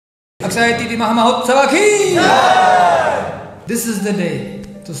Akshaya Tritiya Mahamahotsav ki! This is the day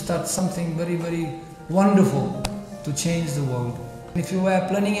to start something very, very wonderful to change the world. If you were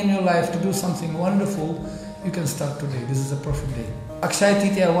planning in your life to do something wonderful, you can start today. This is a perfect day. Akshaya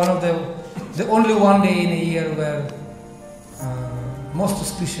Tritiya, one of the only one day in a year where most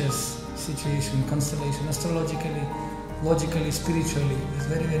auspicious situation, constellation, astrologically, logically, spiritually, is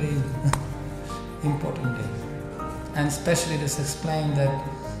very, very important day. And especially this explained that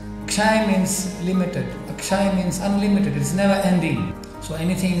Akshaya means limited, Akshaya means unlimited, it's never ending. So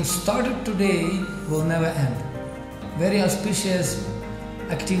anything you started today will never end. Very auspicious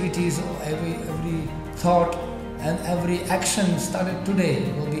activities, every thought and every action started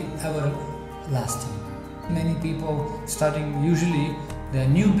today will be everlasting. Many people starting, usually they're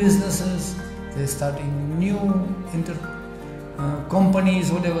new businesses, they're starting new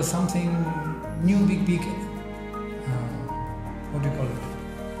companies, whatever, something new, big, what do you call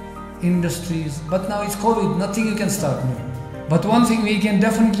it, industries. But now it's COVID, nothing you can start new. But one thing we can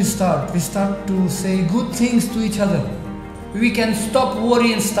definitely start, we start to say good things to each other. We can stop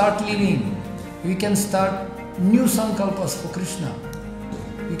worry and start living. We can start new sankalpas for Krishna.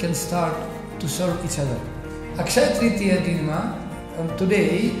 We can start to serve each other. Akshaya Tritiya Dinma,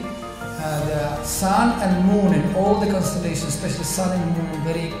 today, the sun and moon and all the constellations, especially sun and moon,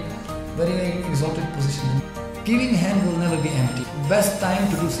 very, very exalted position. Giving hand will never be empty. Best time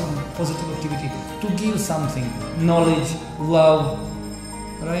to do some positive activity, to give something, knowledge, love,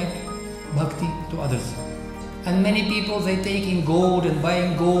 right? Bhakti to others. And many people, they take in gold and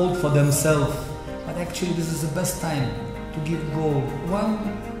buying gold for themselves. But actually this is the best time to give gold. One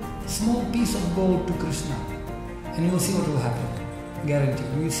small piece of gold to Krishna. And you will see what will happen. Guarantee.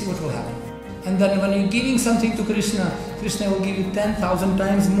 You will see what will happen. And then when you're giving something to Krishna, Krishna will give you 10,000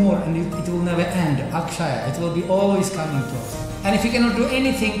 times more and it will never end. Akshaya. It will be always coming to us. And if you cannot do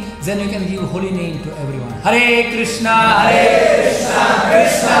anything, then you can give holy name to everyone. Hare Krishna,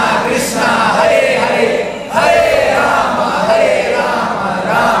 Krishna Krishna, Hare Hare, Hare Rama, Rama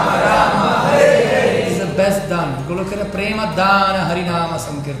Rama, Hare Hare. It is the best done. Golokara Prema Dana Harinama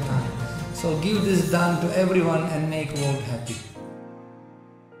Sankirtana. So give this done to everyone and make world happy.